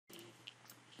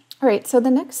All right, so the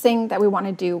next thing that we want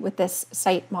to do with this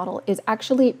site model is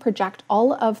actually project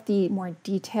all of the more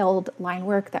detailed line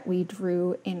work that we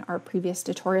drew in our previous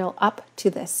tutorial up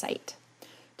to this site.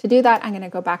 To do that, I'm going to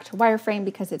go back to wireframe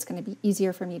because it's going to be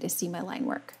easier for me to see my line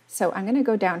work. So I'm going to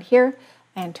go down here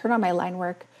and turn on my line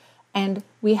work, and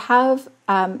we have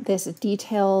this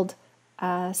detailed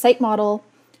site model,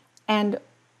 and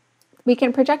we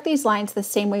can project these lines the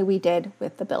same way we did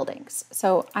with the buildings.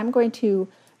 So I'm going to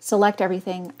select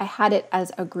everything. I had it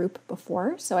as a group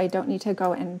before, so I don't need to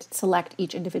go and select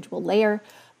each individual layer.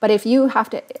 But if you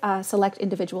have to select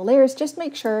individual layers, just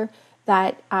make sure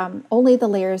that only the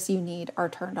layers you need are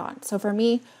turned on. So for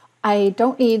me, I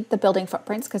don't need the building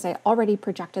footprints because I already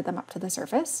projected them up to the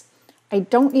surface. I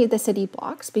don't need the city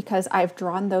blocks because I've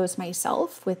drawn those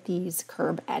myself with these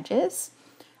curb edges.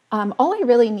 All I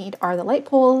really need are the light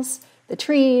poles, the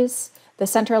trees, the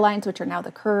center lines, which are now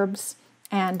the curbs,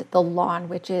 and the lawn,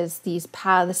 which is these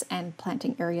paths and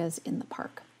planting areas in the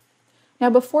park. Now,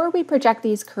 before we project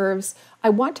these curves, I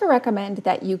want to recommend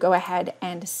that you go ahead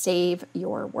and save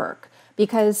your work,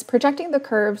 because projecting the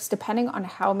curves, depending on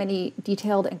how many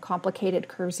detailed and complicated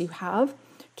curves you have,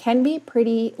 can be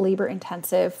pretty labor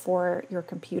intensive for your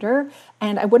computer,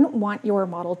 and I wouldn't want your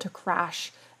model to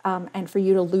crash and for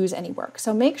you to lose any work.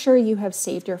 So make sure you have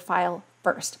saved your file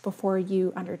first before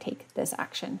you undertake this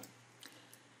action.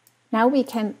 Now we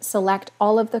can select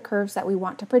all of the curves that we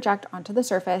want to project onto the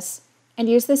surface and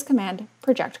use this command,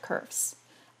 project curves.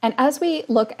 And as we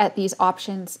look at these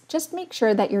options, just make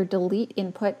sure that your delete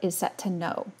input is set to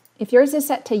no. If yours is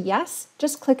set to yes,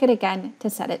 just click it again to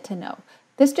set it to no.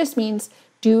 This just means,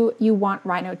 do you want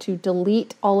Rhino to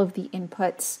delete all of the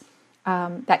inputs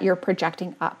that you're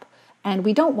projecting up? And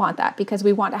we don't want that because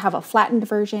we want to have a flattened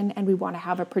version and we want to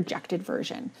have a projected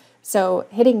version. So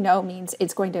hitting no means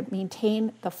it's going to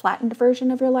maintain the flattened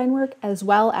version of your line work as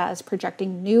well as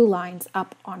projecting new lines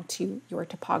up onto your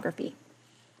topography.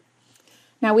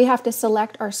 Now we have to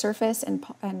select our surface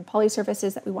and poly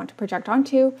surfaces that we want to project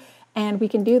onto, and we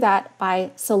can do that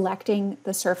by selecting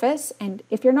the surface. And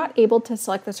if you're not able to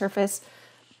select the surface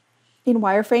in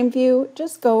wireframe view,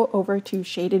 just go over to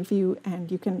shaded view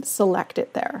and you can select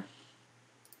it there.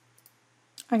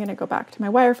 I'm going to go back to my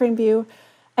wireframe view.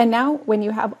 And now when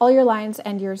you have all your lines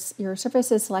and your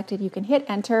surfaces selected, you can hit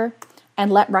enter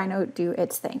and let Rhino do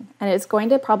its thing. And it's going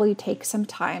to probably take some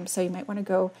time, so you might want to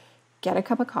go get a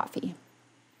cup of coffee.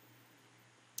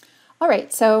 All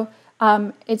right, so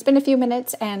it's been a few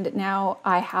minutes and now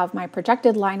I have my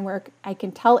projected line work. I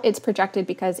can tell it's projected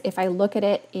because if I look at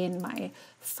it in my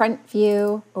front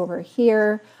view over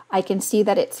here, I can see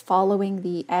that it's following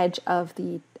the edge of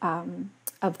the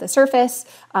surface.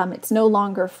 It's no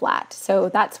longer flat. So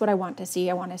that's what I want to see.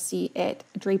 I want to see it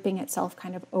draping itself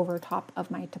kind of over top of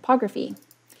my topography.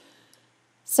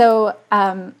 So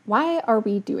why are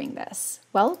we doing this?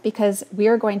 Well, because we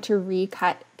are going to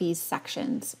recut these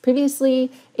sections.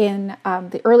 Previously in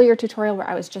the earlier tutorial where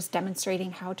I was just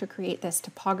demonstrating how to create this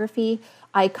topography,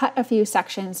 I cut a few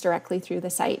sections directly through the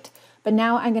site, but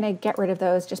now I'm going to get rid of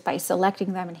those just by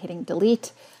selecting them and hitting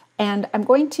delete. And I'm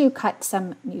going to cut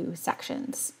some new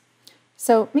sections.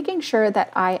 So making sure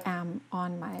that I am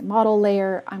on my model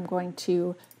layer, I'm going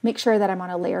to make sure that I'm on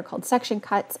a layer called section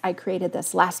cuts. I created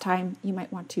this last time. You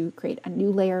might want to create a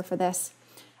new layer for this.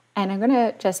 And I'm going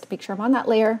to just make sure I'm on that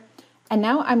layer. And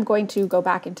now I'm going to go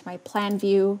back into my plan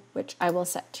view, which I will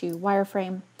set to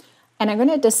wireframe. And I'm going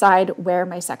to decide where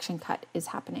my section cut is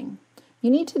happening. You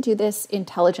need to do this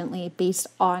intelligently based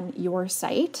on your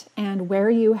site and where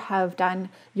you have done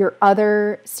your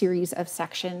other series of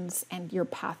sections and your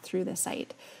path through the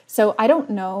site. So I don't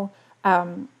know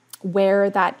where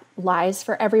that lies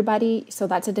for everybody, so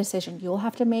that's a decision you'll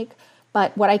have to make.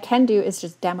 But what I can do is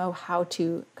just demo how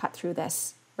to cut through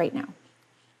this right now.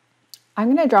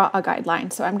 I'm going to draw a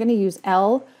guideline. So I'm going to use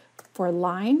L for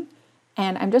line,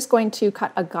 and I'm just going to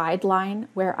cut a guideline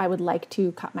where I would like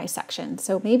to cut my section.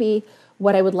 So maybe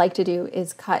what I would like to do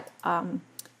is cut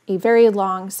a very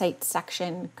long site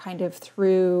section kind of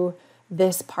through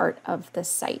this part of the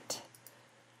site.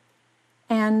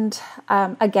 And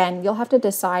again, you'll have to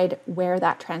decide where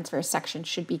that transverse section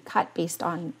should be cut based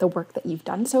on the work that you've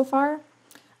done so far.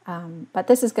 But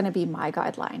this is going to be my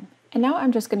guideline. And now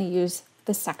I'm just going to use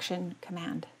the section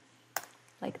command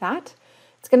like that.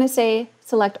 It's going to say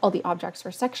select all the objects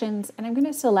for sections, and I'm going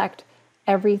to select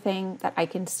everything that I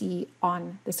can see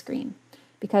on the screen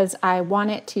because I want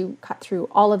it to cut through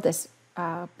all of this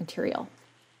material.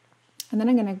 And then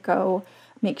I'm going to go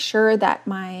make sure that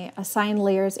my assign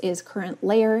layers is current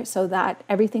layer so that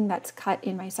everything that's cut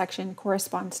in my section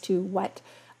corresponds to what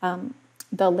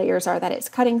the layers are that it's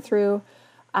cutting through.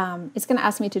 it's going to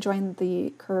ask me to join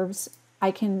the curves.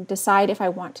 I can decide if I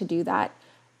want to do that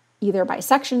either by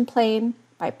section plane,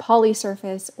 by poly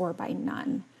surface, or by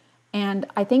none. And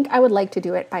I think I would like to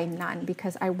do it by none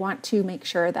because I want to make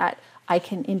sure that I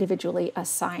can individually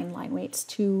assign line weights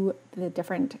to the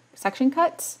different section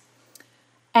cuts.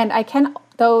 And I can,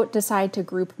 though, decide to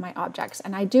group my objects.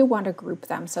 And I do want to group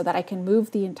them so that I can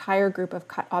move the entire group of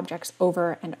cut objects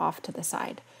over and off to the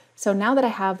side. So now that I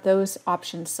have those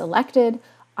options selected,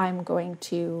 I'm going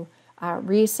to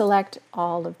reselect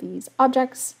all of these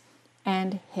objects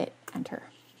and hit enter.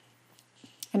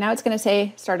 And now it's going to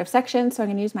say start of section. So I'm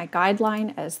going to use my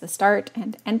guideline as the start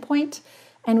and end point.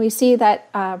 And we see that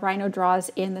Rhino draws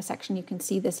in the section. You can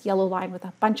see this yellow line with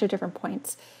a bunch of different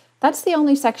points. That's the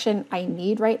only section I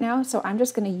need right now. So I'm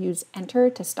just going to use enter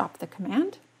to stop the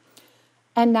command.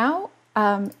 And now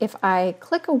if I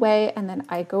click away and then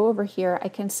I go over here, I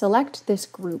can select this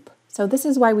group. So this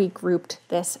is why we grouped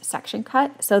this section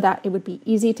cut so that it would be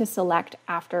easy to select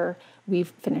after we've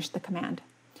finished the command.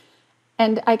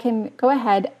 And I can go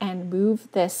ahead and move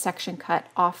this section cut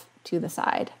off to the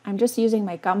side. I'm just using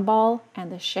my gumball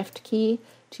and the shift key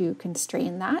to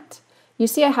constrain that. You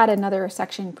see I had another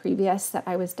section previous that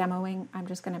I was demoing. I'm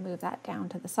just going to move that down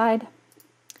to the side.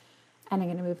 And I'm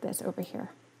going to move this over here.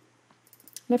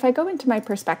 And if I go into my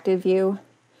perspective view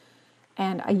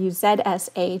and I use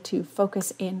ZSA to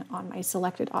focus in on my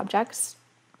selected objects,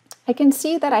 I can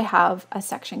see that I have a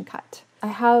section cut. I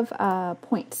have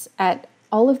points at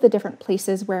all of the different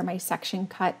places where my section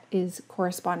cut is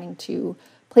corresponding to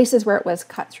places where it was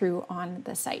cut through on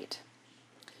the site.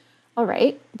 All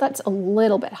right, that's a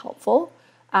little bit helpful.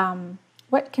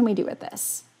 What can we do with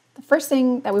this? The first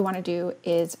thing that we want to do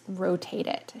is rotate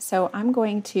it. So I'm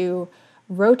going to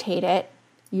rotate it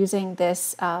using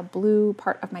this blue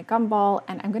part of my gumball,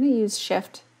 and I'm going to use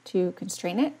shift to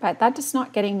constrain it, but that is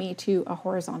not getting me to a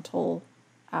horizontal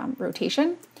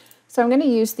rotation. So I'm going to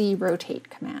use the rotate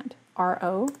command.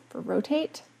 RO for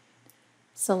rotate,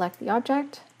 select the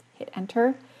object, hit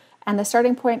enter, and the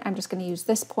starting point, I'm just going to use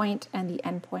this point, and the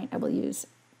end point, I will use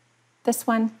this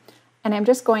one. And I'm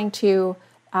just going to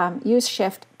use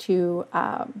shift to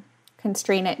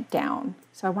constrain it down.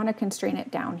 So I want to constrain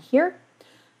it down here.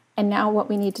 And now what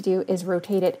we need to do is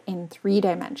rotate it in 3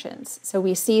 dimensions. So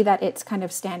we see that it's kind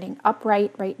of standing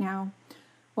upright right now.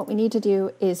 What we need to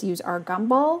do is use our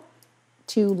gumball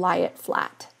to lie it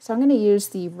flat. So I'm going to use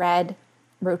the red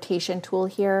rotation tool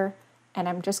here, and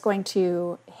I'm just going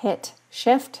to hit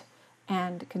shift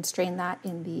and constrain that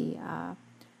in the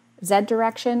Z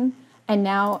direction. And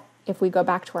now if we go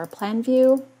back to our plan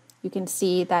view, you can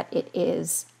see that it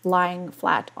is lying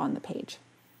flat on the page.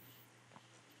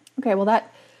 Okay, well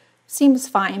that seems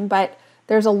fine, but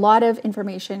there's a lot of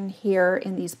information here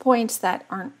in these points that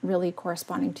aren't really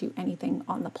corresponding to anything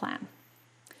on the plan.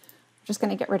 I'm just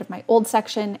going to get rid of my old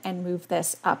section and move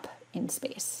this up in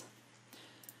space.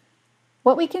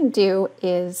 What we can do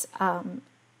is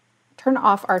turn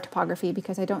off our topography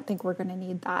because I don't think we're going to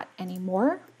need that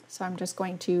anymore. So I'm just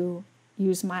going to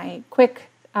use my quick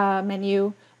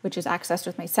menu, which is accessed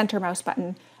with my center mouse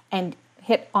button, and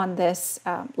hit on this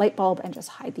light bulb and just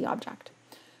hide the object.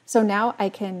 So now I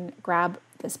can grab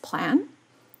this plan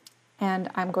and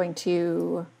I'm going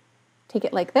to take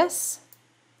it like this.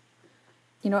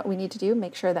 You know what we need to do?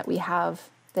 Make sure that we have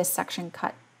this section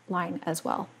cut line as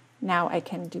well. Now I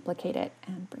can duplicate it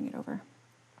and bring it over.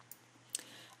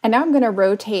 And now I'm going to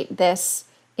rotate this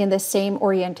in the same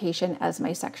orientation as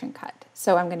my section cut.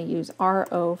 So I'm going to use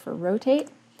RO for rotate,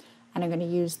 and I'm going to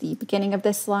use the beginning of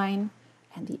this line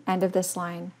and the end of this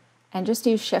line, and just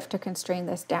use shift to constrain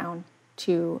this down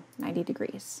to 90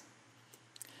 degrees.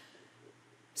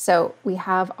 So we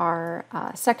have our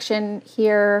section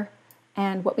here,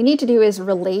 and what we need to do is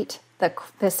relate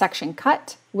the section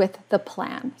cut with the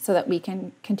plan so that we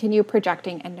can continue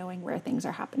projecting and knowing where things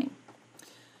are happening.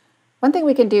 One thing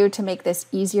we can do to make this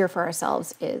easier for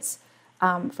ourselves is,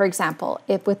 for example,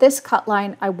 if with this cut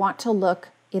line, I want to look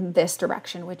in this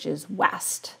direction, which is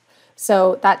west.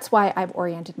 So that's why I've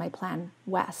oriented my plan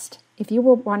west. If you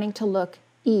were wanting to look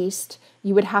east,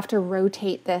 you would have to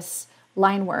rotate this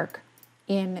line work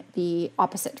in the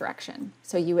opposite direction.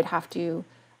 So you would have to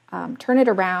turn it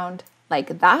around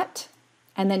like that,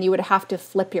 and then you would have to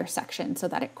flip your section so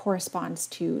that it corresponds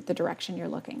to the direction you're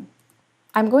looking.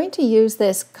 I'm going to use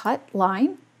this cut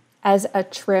line as a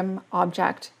trim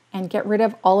object and get rid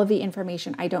of all of the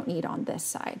information I don't need on this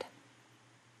side.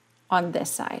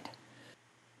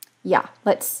 Yeah,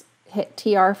 let's hit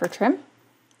TR for trim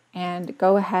and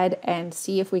go ahead and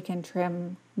see if we can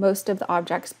trim most of the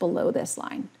objects below this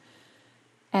line.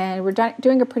 And we're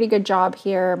doing a pretty good job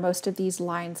here. Most of these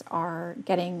lines are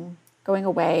getting going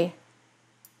away.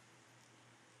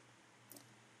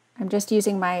 I'm just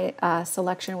using my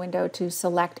selection window to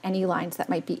select any lines that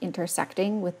might be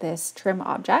intersecting with this trim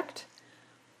object.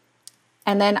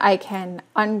 And then I can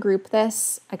ungroup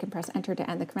this. I can press enter to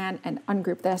end the command and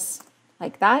ungroup this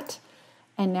like that.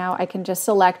 And now I can just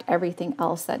select everything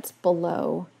else that's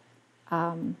below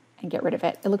and get rid of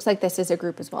it. It looks like this is a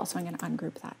group as well, so I'm going to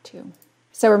ungroup that too.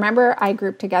 So remember, I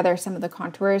grouped together some of the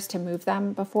contours to move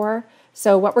them before.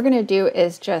 So what we're going to do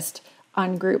is just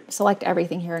ungroup, select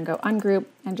everything here and go ungroup,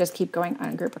 and just keep going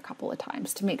ungroup a couple of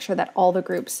times to make sure that all the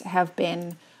groups have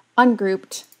been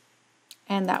ungrouped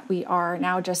and that we are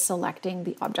now just selecting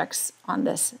the objects on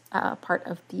this part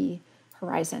of the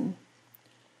horizon.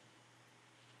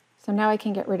 So now I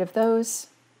can get rid of those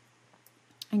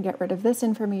and get rid of this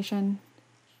information.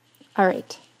 All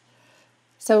right,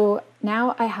 so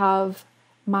now I have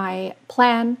my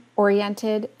plan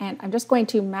oriented and I'm just going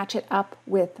to match it up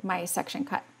with my section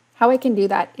cut. How I can do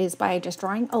that is by just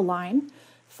drawing a line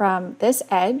from this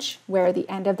edge where the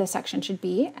end of the section should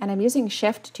be, and I'm using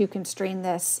shift to constrain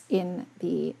this in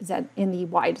the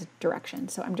Y direction.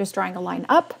 So I'm just drawing a line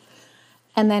up,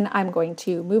 and then I'm going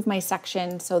to move my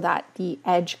section so that the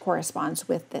edge corresponds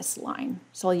with this line.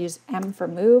 So I'll use M for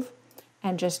move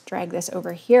and just drag this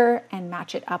over here and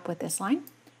match it up with this line.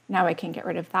 Now I can get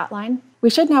rid of that line. We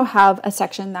should now have a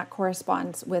section that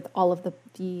corresponds with all of the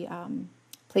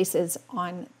places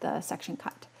on the section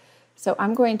cut. So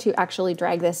I'm going to actually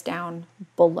drag this down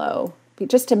below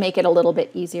just to make it a little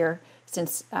bit easier,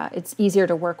 since it's easier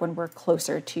to work when we're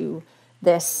closer to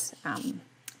this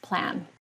plan.